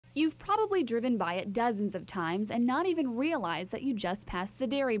You've probably driven by it dozens of times and not even realized that you just passed the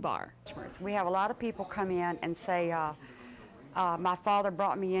dairy bar. We have a lot of people come in and say, my father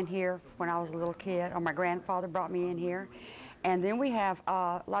brought me in here when I was a little kid, or my grandfather brought me in here. And then we have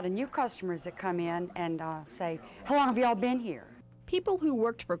a lot of new customers that come in and say, how long have y'all been here? People who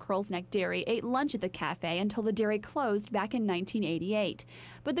worked for Curl's Neck Dairy ate lunch at the cafe until the dairy closed back in 1988.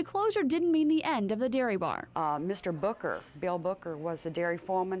 But the closure didn't mean the end of the dairy bar. Mr. Booker, Bill Booker, was a dairy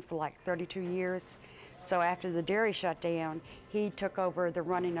foreman for like 32 years. So after the dairy shut down, he took over the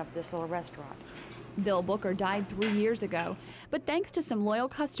running of this little restaurant. Bill Booker died 3 years ago, but thanks to some loyal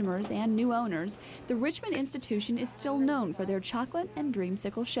customers and new owners, the Richmond institution is still known for their chocolate and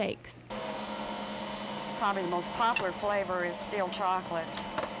dreamsicle shakes. Probably the most popular flavor is still chocolate.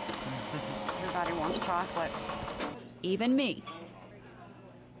 Everybody wants chocolate. Even me.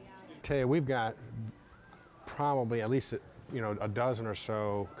 Tell you, we've got probably at least a dozen or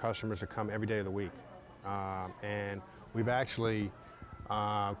so customers that come every day of the week, and we've actually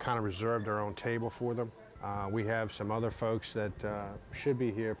kind of reserved our own table for them. We have some other folks that should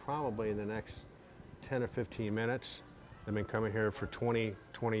be here probably in the next 10 or 15 minutes. They've been coming here for 20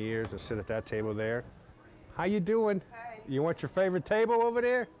 years and sit at that table there. How you doing? Hey. You want your favorite table over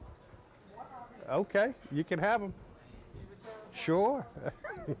there? Okay, you can have them. Sure.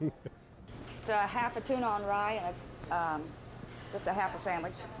 It's a half a tuna on rye and just a half a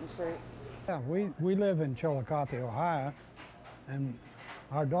sandwich and soup. Yeah, we live in Chillicothe, Ohio, and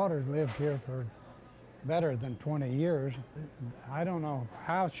our daughter's lived here for better than 20 years. I don't know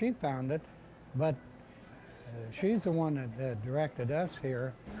how she found it, but she's the one that directed us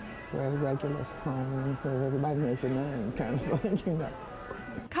here. Where the regulars come, where everybody knows your name, kind of thing, you know.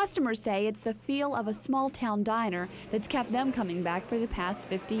 Customers say it's the feel of a small-town diner that's kept them coming back for the past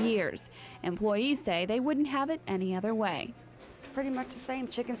 50 years. Employees say they wouldn't have it any other way. It's pretty much the same.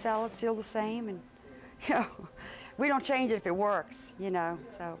 Chicken salad's still the same, and we don't change it if it works,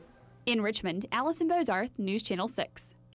 so. In Richmond, Allison Bozarth, News Channel 6.